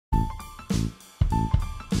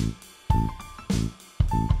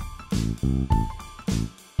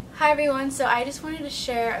Hi everyone, so I just wanted to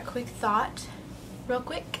share a quick thought real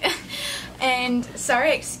quick and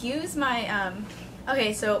sorry, excuse my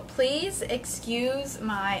okay, so please excuse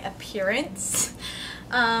my appearance.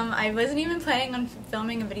 I wasn't even planning on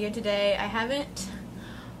filming a video today. I haven't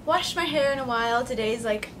washed my hair in a while.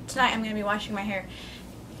 Tonight I'm gonna be washing my hair,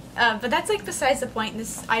 but that's like besides the point.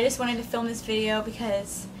 I just wanted to film this video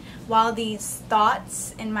because while these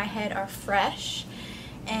thoughts in my head are fresh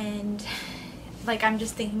and like I'm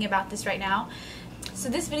just thinking about this right now. So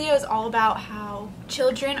this video is all about how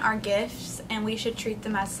children are gifts and we should treat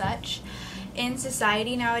them as such in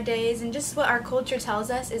society nowadays, and just what our culture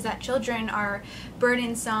tells us is that children are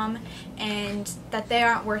burdensome and that they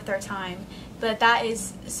aren't worth our time. But that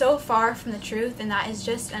is so far from the truth, and that is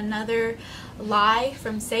just another lie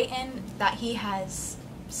from Satan that he has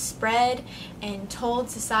spread and told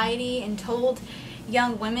society and told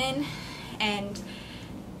young women, and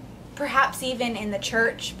perhaps even in the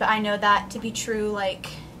church, but I know that to be true like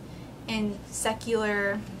in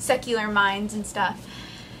secular minds and stuff.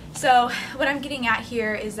 So what I'm getting at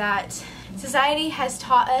here is that society has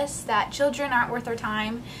taught us that children aren't worth our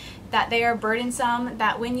time, that they are burdensome,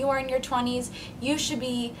 that when you are in your 20s you should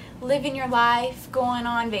be living your life, going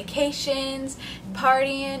on vacations,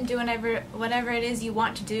 partying, doing whatever it is you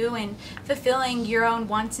want to do and fulfilling your own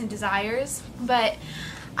wants and desires. But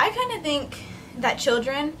I kind of think that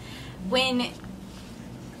children,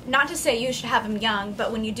 not to say you should have them young,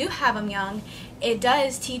 but when you do have them young, it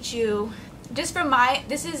does teach you,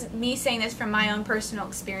 this is me saying this from my own personal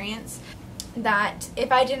experience, that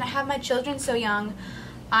if I didn't have my children so young,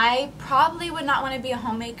 I probably would not want to be a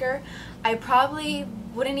homemaker. I probably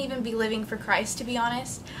wouldn't even be living for Christ, to be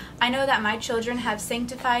honest. I know that my children have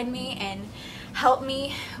sanctified me and helped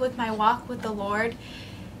me with my walk with the Lord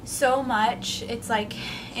so much. It's like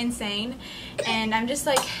insane, and I'm just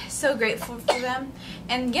like so grateful for them.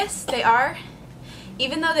 And yes, they are,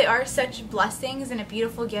 even though they are such blessings and a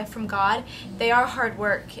beautiful gift from God, they are hard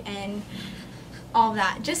work and all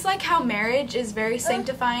that. Just like how marriage is very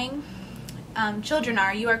sanctifying, children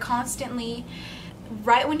are. You are constantly,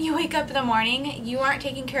 right when you wake up in the morning, you aren't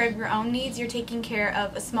taking care of your own needs, you're taking care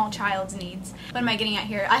of a small child's needs. What am I getting at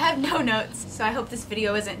here? I have no notes, so I hope this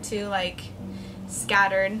video isn't too like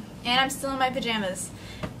scattered. And I'm still in my pajamas,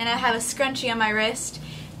 and I have a scrunchie on my wrist,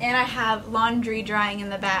 and I have laundry drying in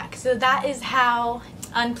the back. So that is how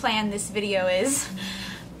unplanned this video is.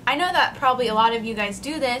 I know that probably a lot of you guys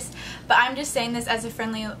do this, but I'm just saying this as a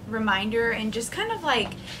friendly reminder, and just kind of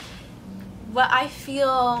like what I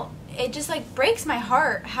feel, it just like breaks my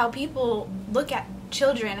heart how people look at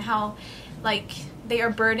children, how like they are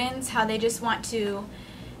burdens, how they just want to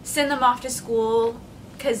send them off to school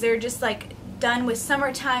because they're just like done with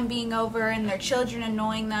summertime being over and their children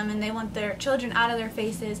annoying them, and they want their children out of their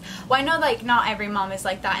faces. Well, I know like not every mom is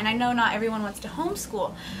like that, and I know not everyone wants to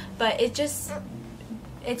homeschool, but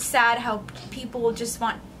it's sad how people just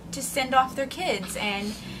want to send off their kids,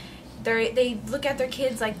 and they look at their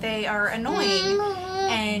kids like they are annoying.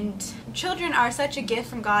 And children are such a gift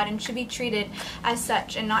from God and should be treated as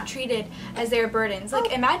such and not treated as their burdens.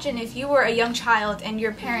 Like imagine if you were a young child and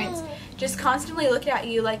your parents just constantly looked at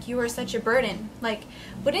you like you were such a burden. Like,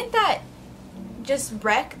 wouldn't that just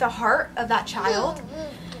wreck the heart of that child?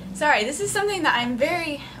 Sorry, this is something that I'm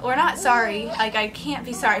not sorry, like I can't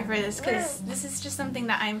be sorry for this, because this is just something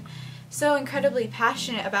that I'm so incredibly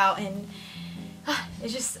passionate about, and it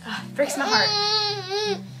just breaks my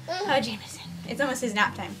heart. Oh, Jameson. It's almost his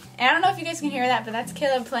nap time. And I don't know if you guys can hear that, but that's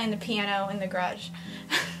Caleb playing the piano in the garage.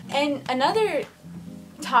 And another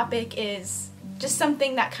topic is just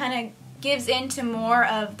something that kind of gives into more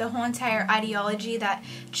of the whole entire ideology that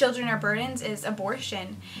children are burdens, is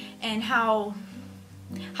abortion, and how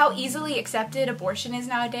easily accepted abortion is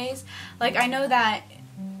nowadays. Like, I know that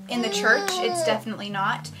in the church it's definitely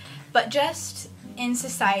not, but just in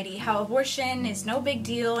society, how abortion is no big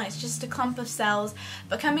deal and it's just a clump of cells.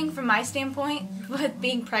 But coming from my standpoint with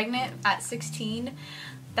being pregnant at 16,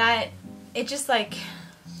 that it just like,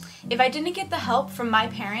 if I didn't get the help from my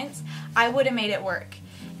parents, I would have made it work.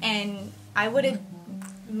 And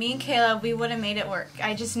me and Caleb, we would have made it work.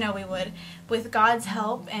 I just know we would, with God's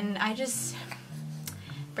help. And I just,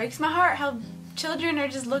 breaks my heart how children are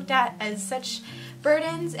just looked at as such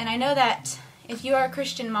burdens. And I know that if you are a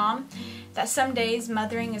Christian mom, that some days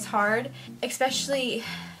mothering is hard, especially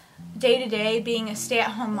day to day, being a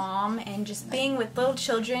stay-at-home mom and just being with little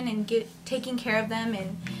children and taking care of them,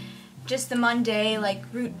 and just the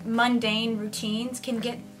mundane routines can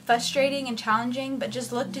get frustrating and challenging. But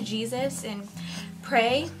just look to Jesus and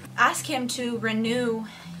pray. Ask Him to renew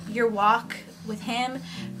your walk with Him.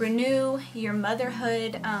 Renew your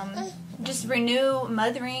motherhood. Just renew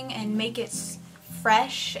mothering and make it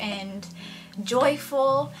fresh and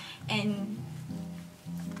joyful and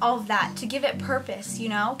all of that, to give it purpose, you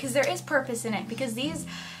know, because there is purpose in it, because these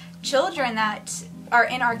children that are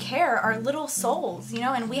in our care are little souls, you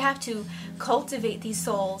know, and we have to cultivate these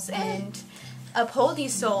souls and uphold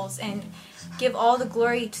these souls and give all the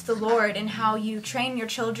glory to the Lord in how you train your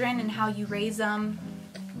children and how you raise them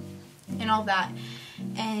and all that.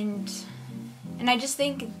 And I just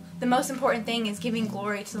think the most important thing is giving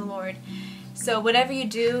glory to the Lord. So whatever you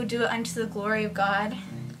do, do it unto the glory of God.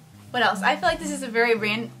 What else? I feel like this is a very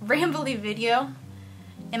rambly video,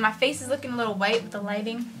 and my face is looking a little white with the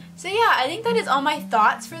lighting. So yeah, I think that is all my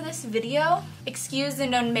thoughts for this video. Excuse the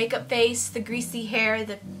no makeup face, the greasy hair,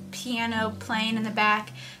 the piano playing in the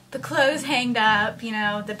back, the clothes hanged up, you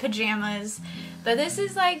know, the pajamas. But this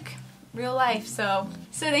is like real life, so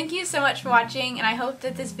thank you so much for watching, and I hope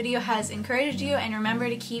that this video has encouraged you, and remember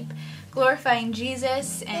to keep glorifying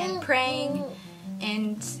Jesus and praying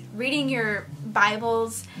and reading your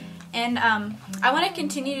Bibles. And I want to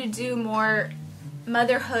continue to do more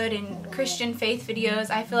motherhood and Christian faith videos.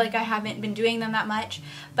 I feel like I haven't been doing them that much,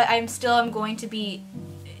 but I'm going to be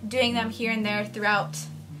doing them here and there throughout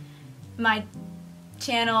my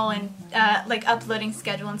channel and like uploading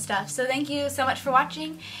schedule and stuff. So thank you so much for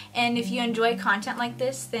watching, and if you enjoy content like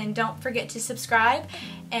this, then don't forget to subscribe.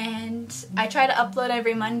 And I try to upload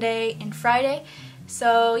every Monday and Friday.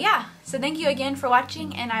 So yeah, so thank you again for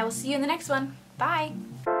watching, and I will see you in the next one. Bye!